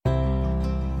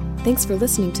Thanks for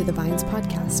listening to the Vines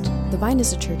podcast. The Vine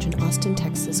is a church in Austin,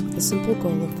 Texas, with the simple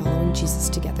goal of following Jesus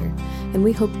together, and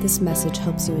we hope this message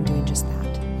helps you in doing just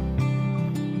that.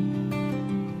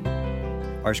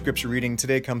 Our scripture reading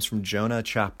today comes from Jonah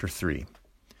Chapter 3.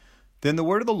 Then the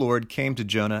word of the Lord came to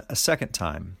Jonah a second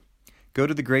time. Go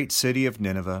to the great city of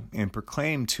Nineveh and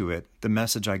proclaim to it the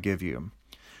message I give you.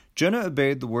 Jonah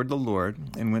obeyed the word of the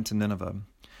Lord and went to Nineveh.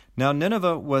 Now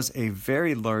Nineveh was a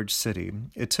very large city.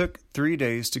 It took 3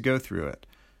 days to go through it.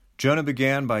 Jonah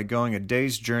began by going a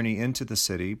day's journey into the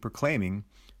city, proclaiming,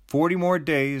 40 more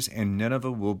days and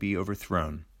Nineveh will be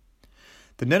overthrown.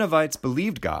 The Ninevites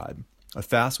believed God. A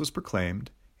fast was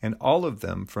proclaimed, and all of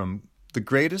them, from the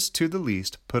greatest to the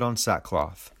least, put on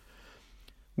sackcloth.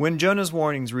 When Jonah's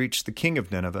warnings reached the king of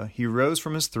Nineveh, he rose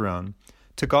from his throne,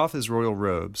 took off his royal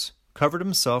robes, covered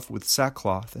himself with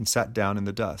sackcloth, and sat down in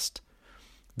the dust.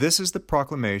 This is the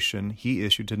proclamation he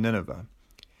issued to Nineveh.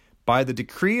 By the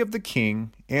decree of the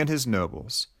king and his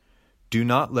nobles, do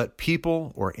not let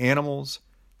people or animals,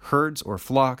 herds or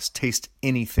flocks taste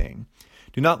anything.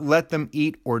 Do not let them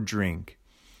eat or drink.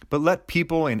 But let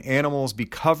people and animals be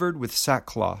covered with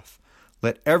sackcloth.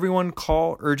 Let everyone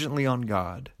call urgently on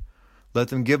God. Let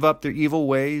them give up their evil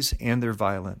ways and their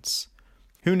violence.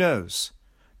 Who knows?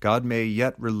 God may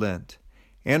yet relent,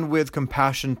 and with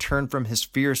compassion turn from his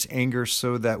fierce anger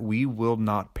so that we will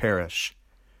not perish.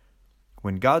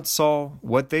 When God saw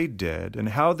what they did and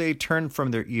how they turned from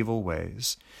their evil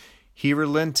ways, he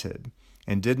relented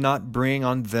and did not bring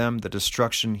on them the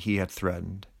destruction he had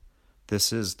threatened.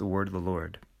 This is the word of the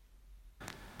Lord.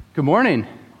 Good morning.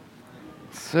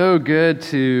 So good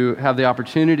to have the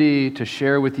opportunity to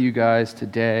share with you guys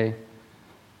today.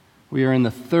 We are in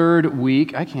the third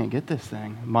week. I can't get this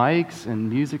thing. Mics and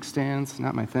music stands,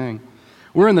 not my thing.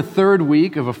 We're in the third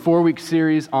week of a 4-week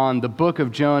series on the book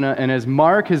of Jonah, and as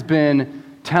Mark has been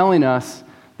telling us,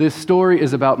 this story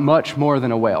is about much more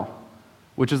than a whale,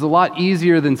 which is a lot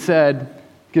easier than said,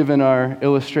 given our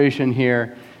illustration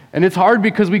here. And it's hard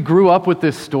because we grew up with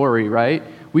this story, right?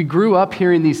 We grew up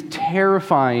hearing these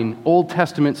terrifying Old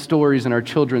Testament stories in our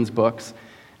children's books,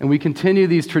 and we continue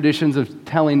these traditions of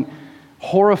telling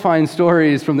horrifying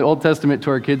stories from the Old Testament to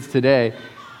our kids today.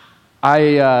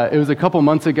 It was a couple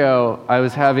months ago, I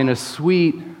was having a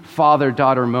sweet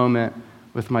father-daughter moment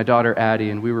with my daughter Addie,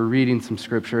 and we were reading some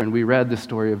scripture, and we read the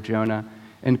story of Jonah,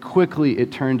 and quickly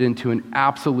it turned into an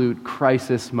absolute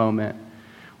crisis moment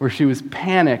where she was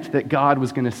panicked that God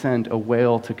was going to send a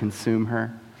whale to consume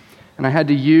her. And I had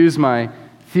to use my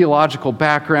theological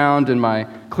background and my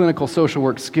clinical social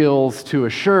work skills to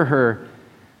assure her,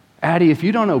 Addie, if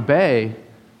you don't obey,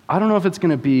 I don't know if it's going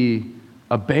to be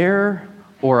a bear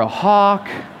or a hawk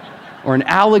or an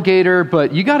alligator,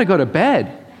 but you got to go to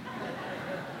bed.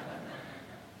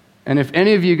 And if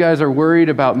any of you guys are worried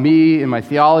about me and my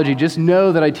theology, just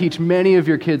know that I teach many of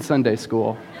your kids Sunday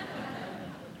school.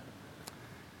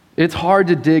 It's hard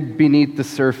to dig beneath the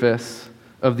surface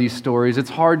of these stories. It's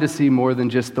hard to see more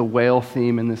than just the whale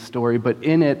theme in this story, but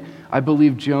in it, I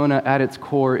believe Jonah at its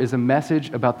core is a message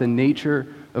about the nature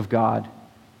of God.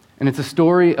 And it's a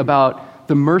story about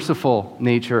the merciful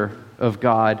nature of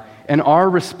God and our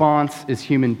response as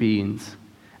human beings.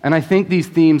 And I think these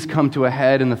themes come to a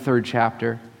head in the third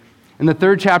chapter. In the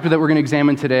third chapter that we're going to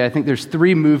examine today, I think there's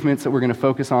 3 movements that we're going to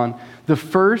focus on. The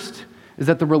first is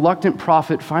that the reluctant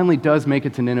prophet finally does make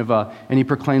it to Nineveh, and he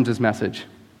proclaims his message.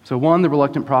 So 1, the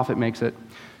reluctant prophet makes it.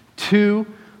 2,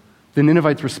 the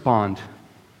Ninevites respond,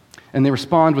 and they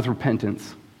respond with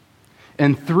repentance.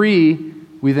 And 3,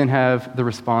 we then have the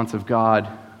response of God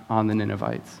on the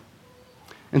Ninevites.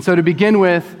 And so to begin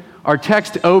with, our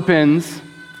text opens,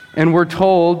 and we're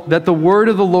told that the word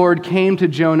of the Lord came to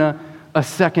Jonah a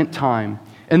second time.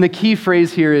 And the key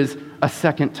phrase here is a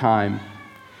second time.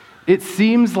 It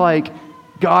seems like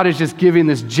God is just giving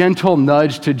this gentle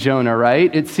nudge to Jonah,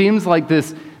 right? It seems like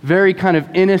this very kind of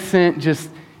innocent, just,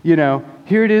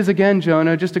 here it is again,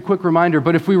 Jonah, just a quick reminder.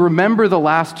 But if we remember the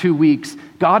last 2 weeks,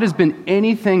 God has been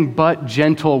anything but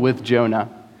gentle with Jonah.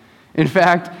 In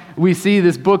fact, we see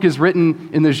this book is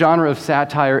written in the genre of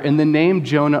satire, and the name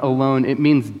Jonah alone, it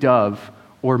means dove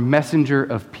or messenger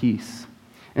of peace.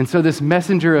 And so this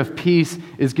messenger of peace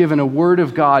is given a word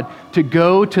of God to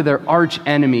go to their arch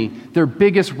enemy, their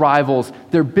biggest rivals,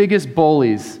 their biggest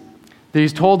bullies. That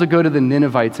he's told to go to the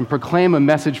Ninevites and proclaim a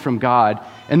message from God.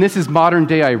 And this is modern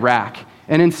day Iraq.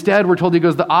 And instead, we're told he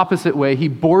goes the opposite way. He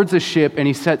boards a ship and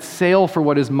he sets sail for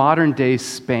what is modern day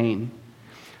Spain.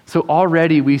 So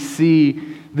already we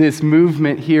see this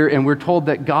movement here, and we're told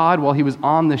that God, while he was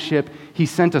on the ship, he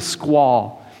sent a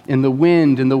squall. and the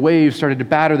wind and the waves started to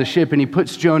batter the ship, and he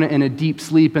puts Jonah in a deep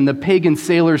sleep, and the pagan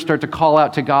sailors start to call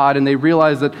out to God, and they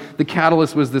realize that the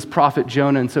catalyst was this prophet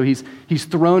Jonah, and so he's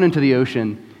thrown into the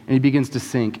ocean, and he begins to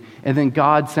sink. And then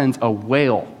God sends a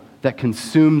whale that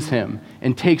consumes him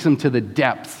and takes him to the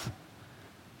depths.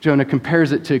 Jonah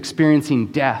compares it to experiencing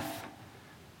death.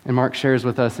 And Mark shares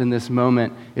with us in this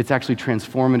moment, it's actually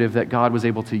transformative that God was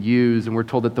able to use, and we're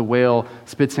told that the whale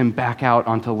spits him back out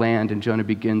onto land, and Jonah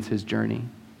begins his journey.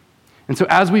 And so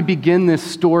as we begin this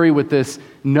story with this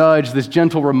nudge, this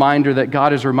gentle reminder that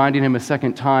God is reminding him a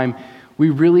second time, we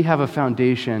really have a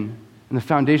foundation, and the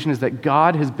foundation is that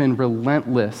God has been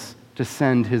relentless to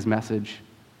send his message.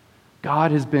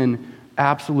 God has been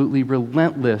absolutely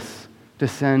relentless to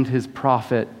send his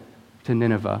prophet to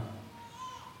Nineveh.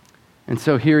 And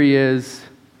so here he is.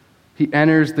 He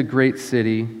enters the great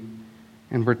city,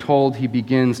 and we're told he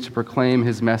begins to proclaim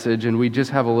his message, and we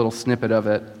just have a little snippet of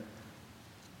it.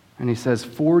 And he says,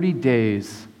 40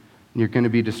 days, and you're going to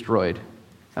be destroyed.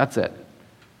 That's it.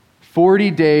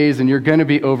 40 days, and you're going to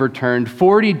be overturned.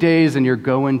 40 days, and you're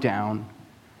going down.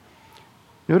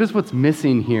 Notice what's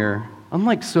missing here.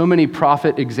 Unlike so many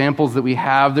prophet examples that we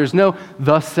have, there's no,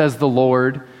 thus says the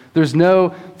Lord. There's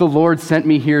no, the Lord sent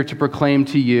me here to proclaim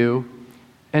to you.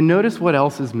 And notice what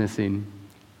else is missing.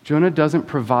 Jonah doesn't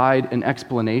provide an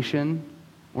explanation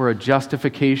or a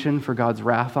justification for God's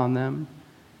wrath on them.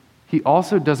 He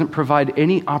also doesn't provide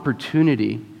any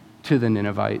opportunity to the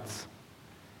Ninevites.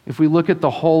 If we look at the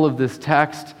whole of this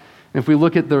text, and if we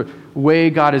look at the way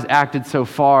God has acted so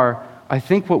far, I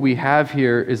think what we have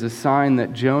here is a sign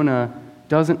that Jonah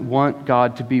doesn't want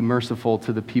God to be merciful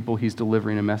to the people he's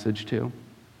delivering a message to.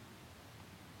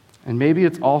 And maybe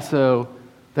it's also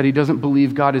that he doesn't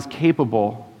believe God is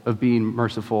capable of being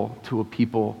merciful to a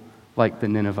people like the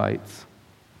Ninevites.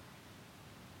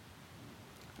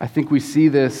 I think we see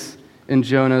this in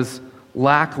Jonah's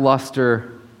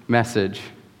lackluster message.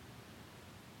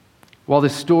 While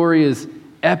this story is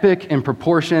epic in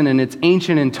proportion and it's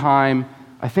ancient in time,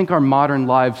 I think our modern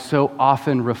lives so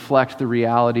often reflect the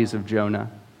realities of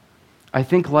Jonah. I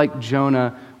think like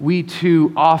Jonah, we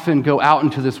too often go out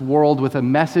into this world with a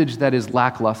message that is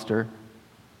lackluster.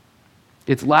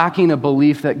 It's lacking a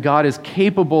belief that God is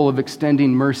capable of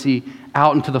extending mercy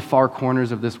out into the far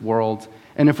corners of this world.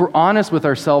 And if we're honest with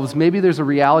ourselves, maybe there's a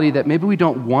reality that maybe we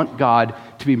don't want God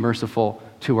to be merciful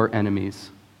to our enemies.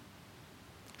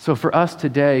 So for us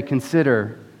today,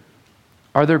 consider,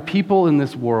 are there people in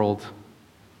this world,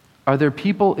 are there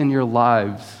people in your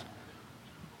lives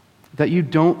that you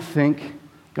don't think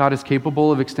God is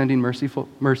capable of extending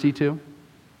mercy to?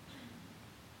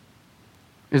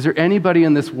 Is there anybody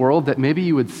in this world that maybe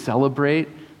you would celebrate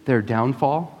their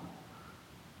downfall?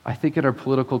 I think in our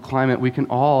political climate, we can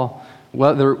all,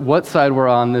 whether what side we're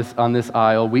on this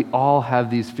aisle, we all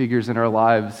have these figures in our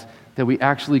lives that we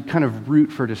actually kind of root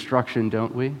for destruction,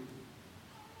 don't we?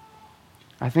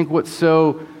 I think what's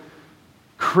so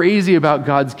crazy about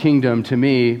God's kingdom to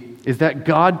me is that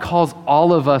God calls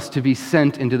all of us to be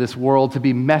sent into this world to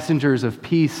be messengers of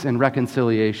peace and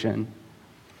reconciliation.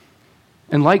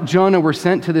 And like Jonah, we're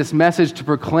sent to this message to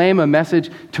proclaim a message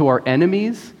to our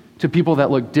enemies, to people that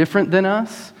look different than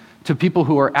us, to people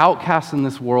who are outcasts in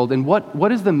this world. And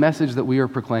what is the message that we are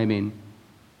proclaiming?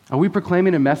 Are we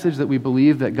proclaiming a message that we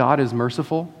believe that God is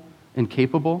merciful and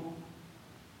capable?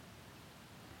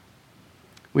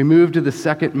 We move to the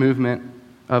second movement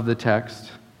of the text,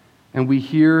 and we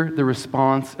hear the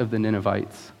response of the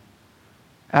Ninevites.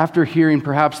 After hearing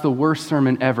perhaps the worst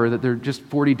sermon ever, that they're just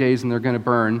 40 days and they're going to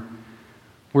burn,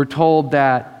 we're told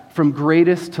that from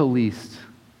greatest to least,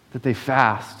 that they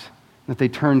fast, that they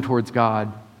turn towards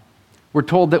God. We're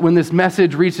told that when this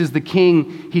message reaches the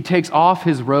king, he takes off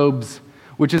his robes,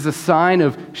 which is a sign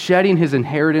of shedding his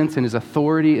inheritance and his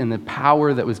authority and the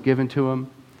power that was given to him.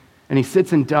 And he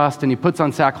sits in dust and he puts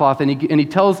on sackcloth and he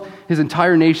tells his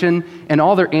entire nation and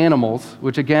all their animals,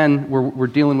 which again, we're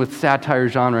dealing with satire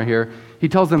genre here. He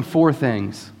tells them 4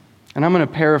 things. And I'm going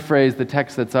to paraphrase the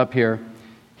text that's up here.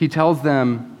 He tells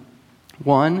them,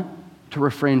 1, to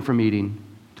refrain from eating.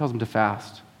 He tells them to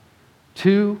fast.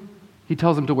 2, he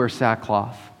tells them to wear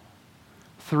sackcloth.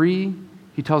 3,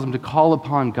 he tells them to call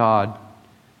upon God.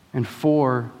 And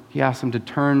 4, he asks them to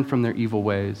turn from their evil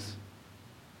ways.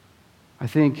 I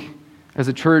think as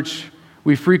a church,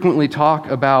 we frequently talk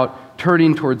about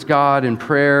turning towards God in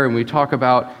prayer, and we talk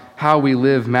about how we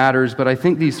live matters, but I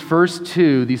think these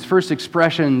first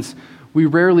expressions, we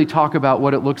rarely talk about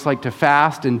what it looks like to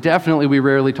fast, and definitely we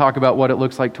rarely talk about what it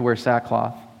looks like to wear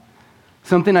sackcloth.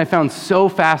 Something I found so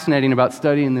fascinating about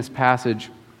studying this passage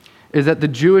is that the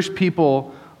Jewish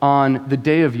people on the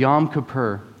day of Yom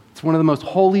Kippur, it's one of the most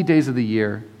holy days of the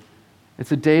year,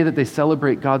 It's a day that they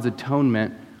celebrate God's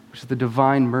atonement, which is the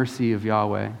divine mercy of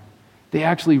Yahweh. They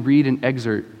actually read an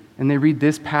excerpt, and they read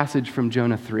this passage from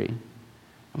Jonah 3. And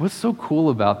what's so cool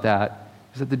about that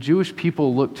is that the Jewish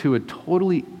people look to a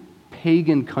totally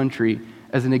pagan country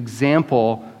as an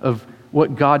example of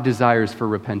what God desires for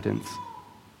repentance.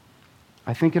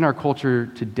 I think in our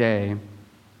culture today,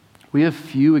 we have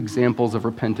few examples of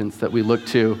repentance that we look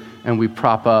to and we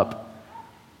prop up.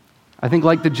 I think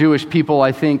like the Jewish people,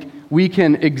 I think we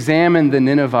can examine the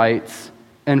Ninevites,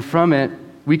 and from it,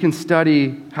 we can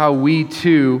study how we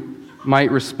too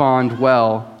might respond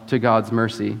well to God's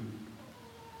mercy.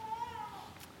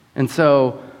 And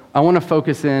so I want to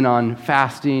focus in on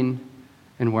fasting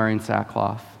and wearing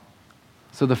sackcloth.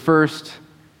 So the first,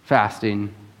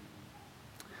 fasting.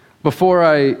 Before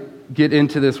I get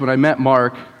into this, when I met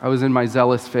Mark, I was in my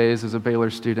zealous phase as a Baylor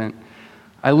student.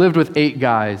 I lived with 8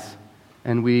 guys,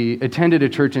 and we attended a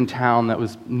church in town that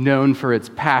was known for its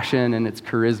passion and its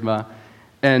charisma.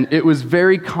 And it was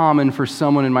very common for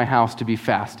someone in my house to be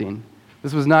fasting.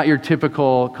 This was not your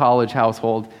typical college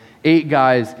household. 8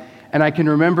 guys. And I can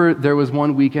remember there was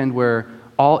one weekend where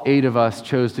all 8 of us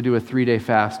chose to do a 3-day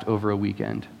fast over a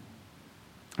weekend.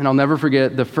 And I'll never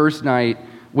forget the first night,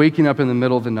 waking up in the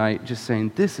middle of the night, just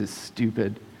saying, this is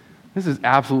stupid. This is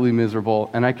absolutely miserable.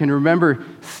 And I can remember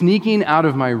sneaking out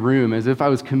of my room as if I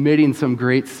was committing some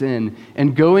great sin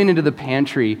and going into the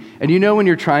pantry. And you know when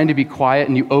you're trying to be quiet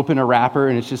and you open a wrapper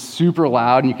and it's just super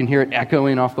loud and you can hear it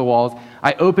echoing off the walls?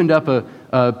 I opened up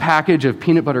a package of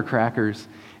peanut butter crackers,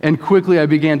 and quickly I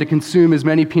began to consume as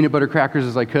many peanut butter crackers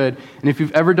as I could. And if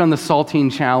you've ever done the saltine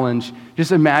challenge,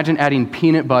 just imagine adding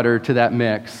peanut butter to that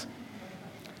mix.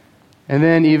 And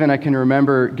then even I can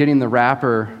remember getting the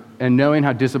wrapper and knowing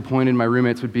how disappointed my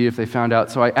roommates would be if they found out.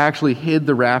 So I actually hid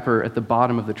the wrapper at the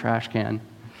bottom of the trash can.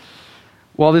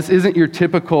 While this isn't your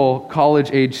typical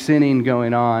college-age sinning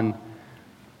going on,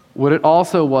 what it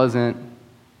also wasn't,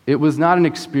 it was not an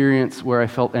experience where I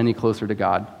felt any closer to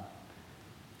God.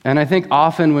 And I think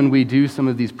often when we do some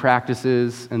of these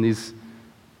practices and these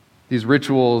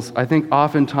rituals, I think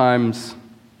oftentimes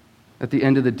at the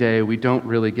end of the day, we don't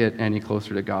really get any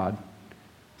closer to God.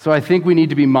 So I think we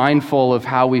need to be mindful of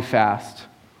how we fast.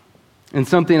 And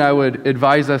something I would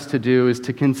advise us to do is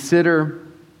to consider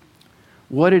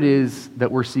what it is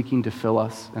that we're seeking to fill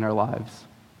us in our lives.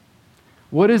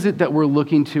 What is it that we're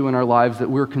looking to in our lives that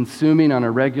we're consuming on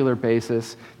a regular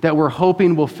basis, that we're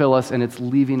hoping will fill us and it's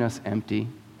leaving us empty?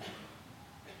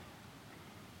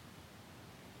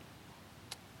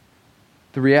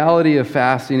 The reality of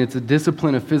fasting, it's a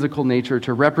discipline of physical nature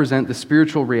to represent the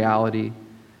spiritual reality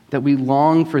that we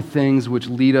long for things which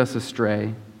lead us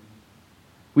astray.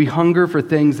 We hunger for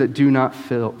things that do not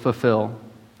fulfill.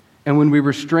 And when we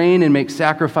restrain and make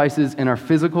sacrifices in our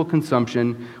physical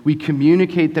consumption, we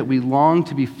communicate that we long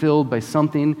to be filled by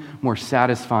something more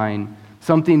satisfying,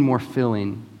 something more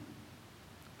filling.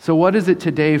 So what is it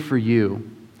today for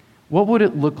you? What would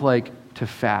it look like to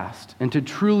fast and to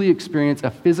truly experience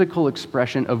a physical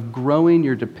expression of growing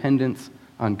your dependence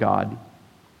on God?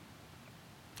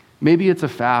 Maybe it's a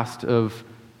fast of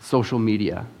social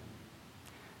media.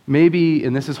 Maybe,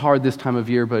 and this is hard this time of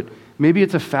year, but maybe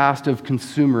it's a fast of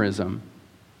consumerism,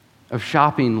 of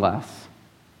shopping less.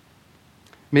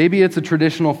 Maybe it's a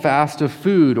traditional fast of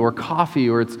food or coffee,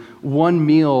 or it's one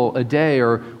meal a day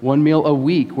or one meal a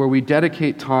week where we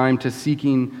dedicate time to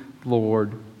seeking the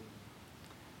Lord.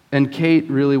 And Kate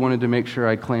really wanted to make sure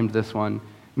I claimed this one.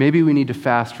 Maybe we need to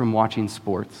fast from watching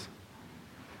sports.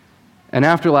 And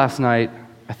after last night,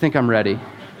 I think I'm ready.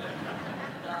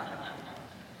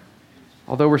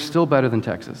 Although we're still better than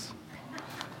Texas.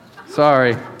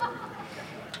 Sorry.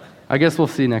 I guess we'll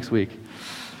see next week.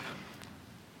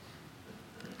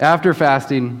 After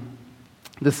fasting,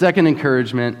 the second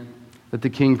encouragement that the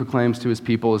king proclaims to his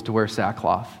people is to wear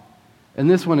sackcloth. And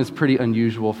this one is pretty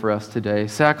unusual for us today.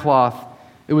 Sackcloth,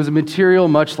 it was a material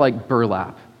much like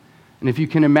burlap. And if you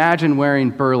can imagine wearing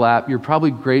burlap, you're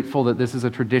probably grateful that this is a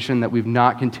tradition that we've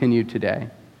not continued today.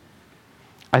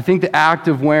 I think the act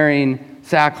of wearing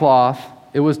sackcloth,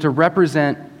 it was to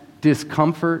represent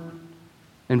discomfort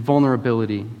and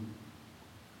vulnerability.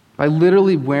 By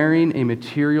literally wearing a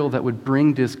material that would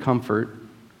bring discomfort,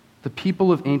 the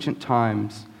people of ancient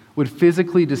times would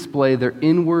physically display their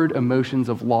inward emotions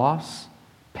of loss,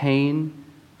 pain,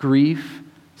 grief,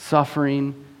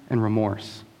 suffering, and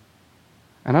remorse.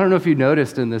 And I don't know if you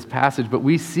noticed in this passage, but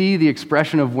we see the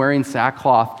expression of wearing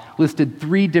sackcloth listed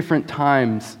 3 different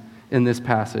times in this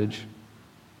passage.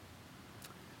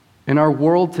 In our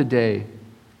world today,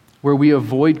 where we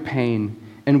avoid pain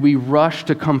and we rush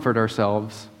to comfort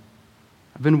ourselves,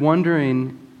 I've been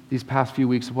wondering these past few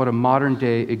weeks what a modern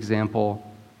day example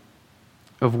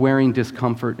of wearing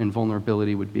discomfort and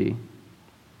vulnerability would be.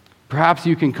 Perhaps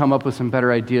you can come up with some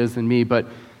better ideas than me, but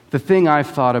the thing I've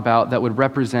thought about that would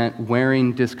represent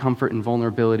wearing discomfort and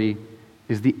vulnerability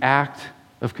is the act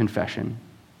of confession.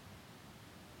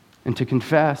 And to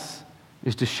confess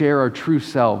is to share our true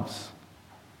selves,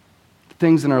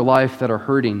 things in our life that are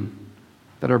hurting,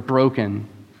 that are broken.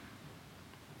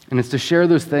 And it's to share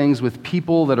those things with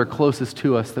people that are closest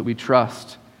to us, that we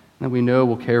trust, and that we know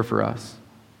will care for us.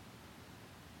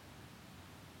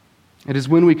 It is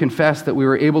when we confess that we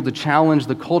are able to challenge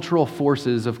the cultural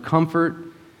forces of comfort,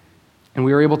 and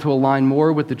we are able to align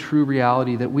more with the true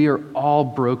reality that we are all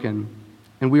broken,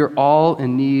 and we are all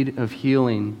in need of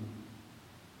healing.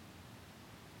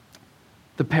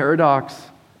 The paradox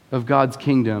of God's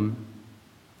kingdom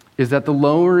is that the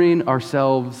lowering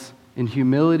ourselves in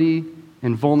humility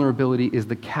and vulnerability is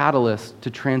the catalyst to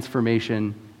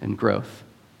transformation and growth.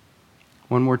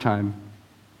 One more time.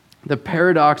 The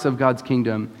paradox of God's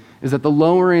kingdom is that the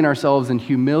lowering ourselves in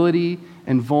humility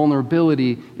and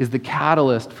vulnerability is the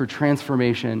catalyst for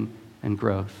transformation and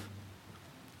growth.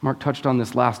 Mark touched on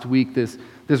this last week, this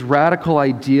radical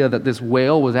idea that this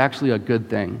whale was actually a good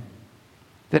thing.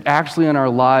 That actually in our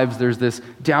lives there's this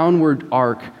downward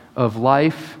arc of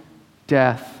life,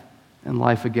 death, and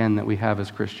life again that we have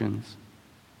as Christians.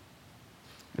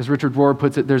 As Richard Rohr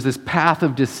puts it, there's this path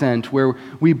of descent where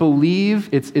we believe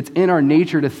it's in our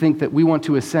nature to think that we want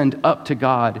to ascend up to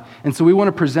God. And so we want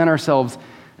to present ourselves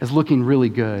as looking really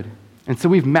good. And so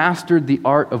we've mastered the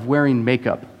art of wearing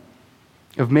makeup,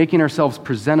 of making ourselves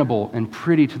presentable and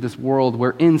pretty to this world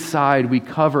where inside we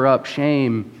cover up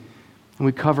shame and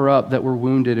we cover up that we're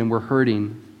wounded and we're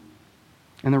hurting.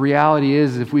 And the reality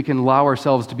is, if we can allow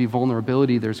ourselves to be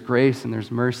vulnerability, there's grace and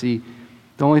there's mercy.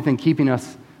 The only thing keeping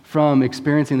us from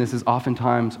experiencing this is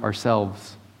oftentimes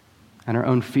ourselves and our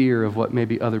own fear of what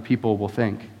maybe other people will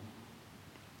think.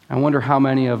 I wonder how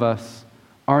many of us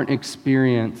aren't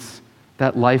experience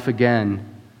that life again,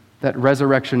 that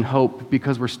resurrection hope,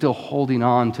 because we're still holding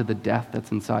on to the death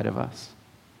that's inside of us.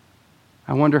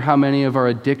 I wonder how many of our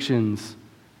addictions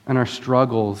and our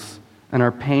struggles and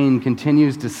our pain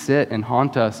continues to sit and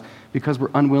haunt us because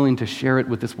we're unwilling to share it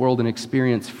with this world and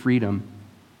experience freedom.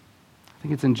 I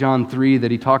think it's in John 3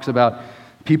 that he talks about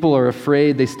people are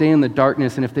afraid, they stay in the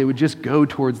darkness, and if they would just go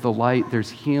towards the light, there's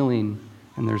healing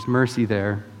and there's mercy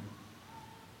there.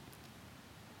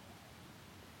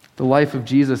 The life of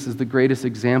Jesus is the greatest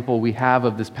example we have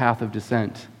of this path of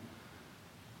descent.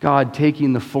 God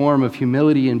taking the form of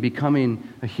humility and becoming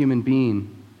a human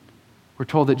being. We're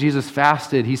told that Jesus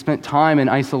fasted, he spent time in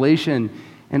isolation,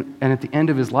 and at the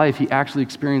end of his life, he actually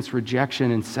experienced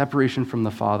rejection and separation from the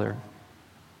Father.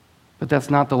 But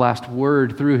that's not the last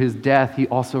word. Through his death, he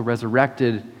also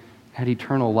resurrected, had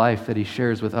eternal life that he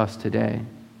shares with us today.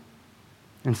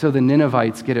 And so the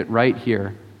Ninevites get it right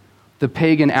here. The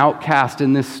pagan outcast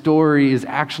in this story is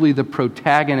actually the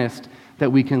protagonist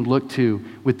that we can look to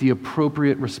with the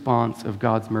appropriate response of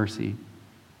God's mercy.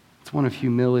 It's one of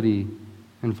humility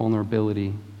and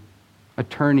vulnerability, a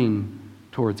turning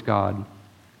towards God.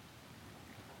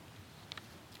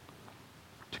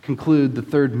 To conclude the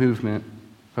third movement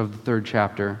of the third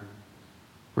chapter,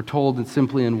 we're told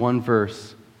simply in one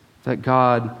verse that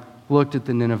God looked at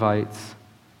the Ninevites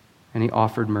and he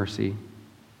offered mercy.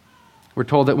 We're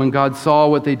told that when God saw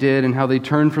what they did and how they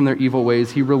turned from their evil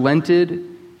ways, he relented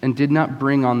and did not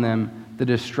bring on them the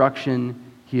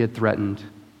destruction he had threatened.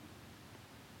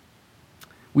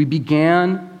 We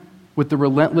began with the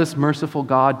relentless, merciful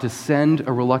God to send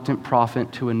a reluctant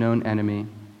prophet to a known enemy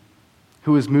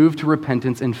who was moved to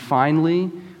repentance, and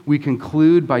finally, we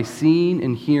conclude by seeing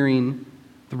and hearing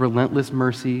the relentless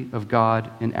mercy of God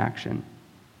in action.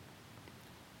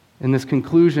 In this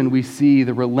conclusion, we see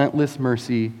the relentless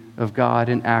mercy of God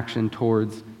in action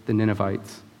towards the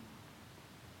Ninevites.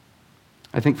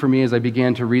 I think for me, as I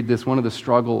began to read this, one of the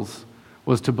struggles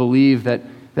was to believe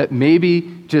that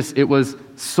maybe just it was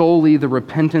solely the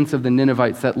repentance of the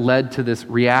Ninevites that led to this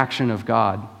reaction of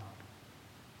God.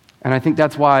 And I think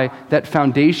that's why that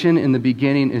foundation in the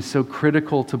beginning is so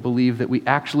critical to believe that we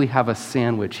actually have a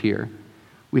sandwich here.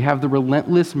 We have the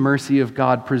relentless mercy of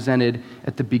God presented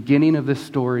at the beginning of this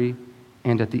story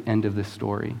and at the end of this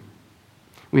story.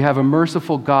 We have a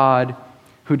merciful God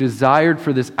who desired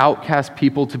for this outcast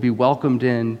people to be welcomed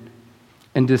in,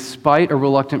 and despite a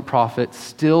reluctant prophet,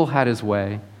 still had his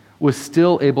way, was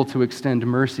still able to extend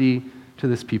mercy to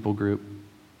this people group.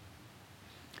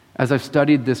 As I've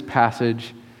studied this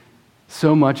passage,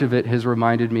 so much of it has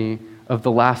reminded me of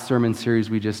the last sermon series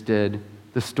we just did,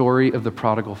 the story of the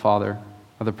prodigal father,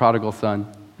 or the prodigal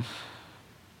son.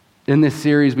 In this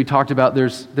series, we talked about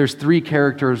there's three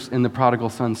characters in the prodigal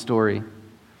son story.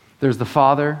 There's the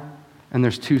father, and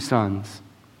there's two sons.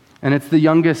 And it's the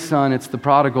youngest son, it's the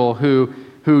prodigal,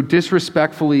 who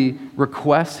disrespectfully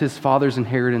requests his father's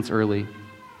inheritance early.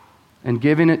 And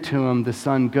giving it to him, the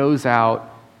son goes out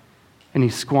and he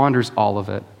squanders all of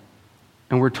it.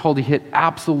 And we're told he hit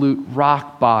absolute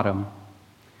rock bottom.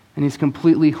 And he's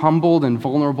completely humbled and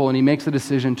vulnerable, and he makes a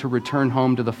decision to return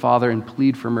home to the father and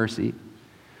plead for mercy.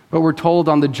 But we're told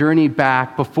on the journey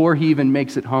back, before he even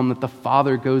makes it home, that the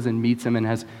father goes and meets him and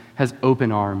has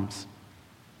open arms.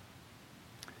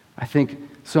 I think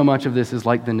so much of this is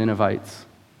like the Ninevites,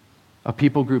 a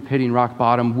people group hitting rock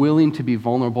bottom, willing to be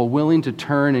vulnerable, willing to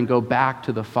turn and go back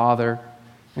to the father,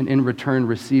 and in return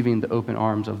receiving the open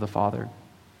arms of the father.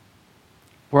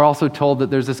 We're also told that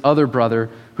there's this other brother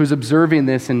who's observing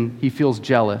this and he feels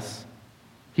jealous.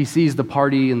 He sees the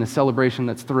party and the celebration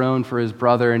that's thrown for his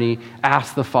brother, and he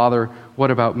asks the father, "What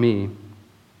about me?"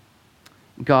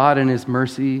 God in his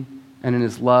mercy and in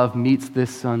his love meets this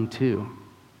son too.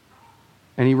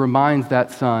 And he reminds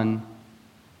that son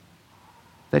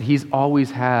that he's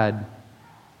always had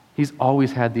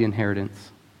the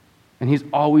inheritance. And he's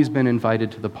always been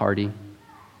invited to the party.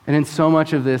 And in so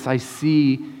much of this, I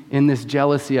see in this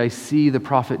jealousy, I see the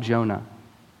prophet Jonah.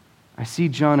 I see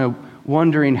Jonah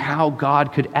wondering how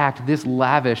God could act this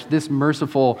lavish, this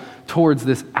merciful towards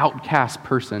this outcast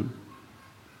person.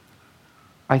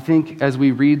 I think as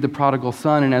we read the prodigal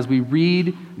son and as we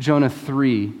read Jonah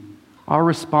 3, our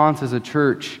response as a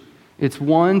church, it's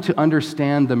one, to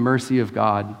understand the mercy of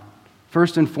God.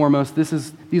 First and foremost,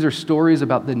 these are stories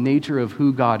about the nature of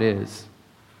who God is.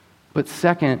 But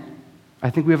second, I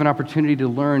think we have an opportunity to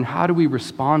learn, how do we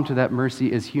respond to that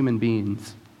mercy as human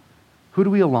beings? Who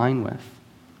do we align with?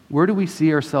 Where do we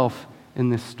see ourselves in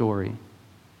this story?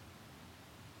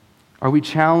 Are we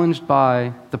challenged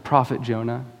by the prophet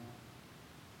Jonah?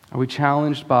 Are we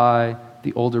challenged by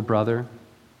the older brother?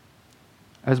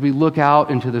 As we look out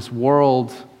into this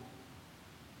world,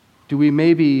 do we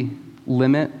maybe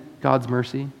limit God's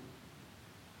mercy?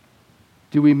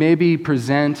 Do we maybe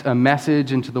present a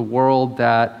message into the world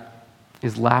that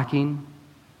is lacking,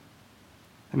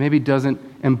 that maybe doesn't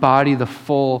embody the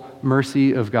full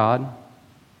mercy of God?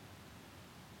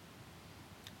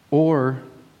 Or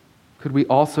could we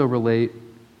also relate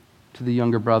to the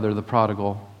younger brother, the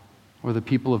prodigal, or the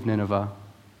people of Nineveh?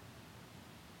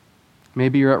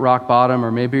 Maybe you're at rock bottom,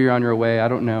 or maybe you're on your way, I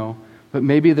don't know. But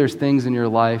maybe there's things in your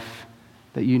life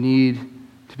that you need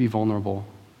to be vulnerable.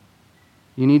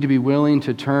 You need to be willing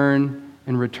to turn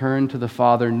and return to the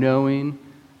Father, knowing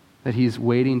that He's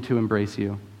waiting to embrace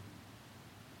you.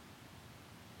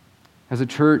 As a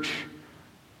church,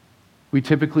 we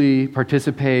typically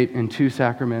participate in two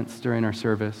sacraments during our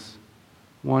service.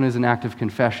 One is an act of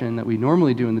confession that we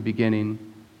normally do in the beginning,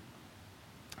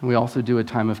 and we also do a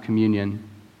time of communion.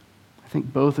 I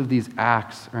think both of these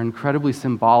acts are incredibly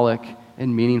symbolic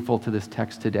and meaningful to this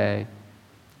text today.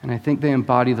 And I think they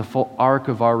embody the full arc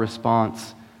of our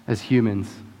response as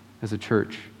humans, as a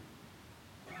church.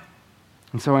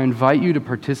 And so I invite you to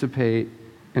participate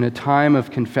in a time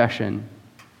of confession.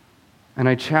 And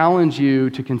I challenge you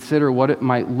to consider what it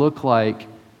might look like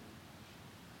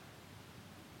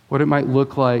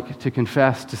to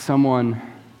confess to someone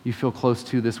you feel close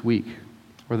to this week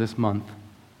or this month.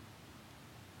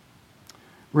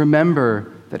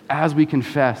 Remember that as we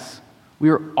confess, we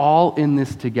are all in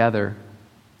this together.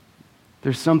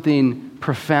 There's something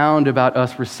profound about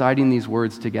us reciting these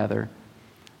words together.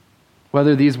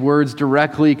 Whether these words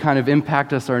directly kind of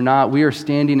impact us or not, we are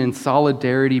standing in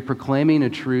solidarity, proclaiming a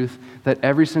truth that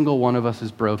every single one of us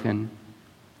is broken,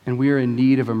 and we are in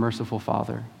need of a merciful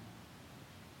Father.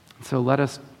 So let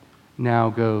us now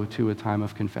go to a time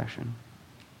of confession.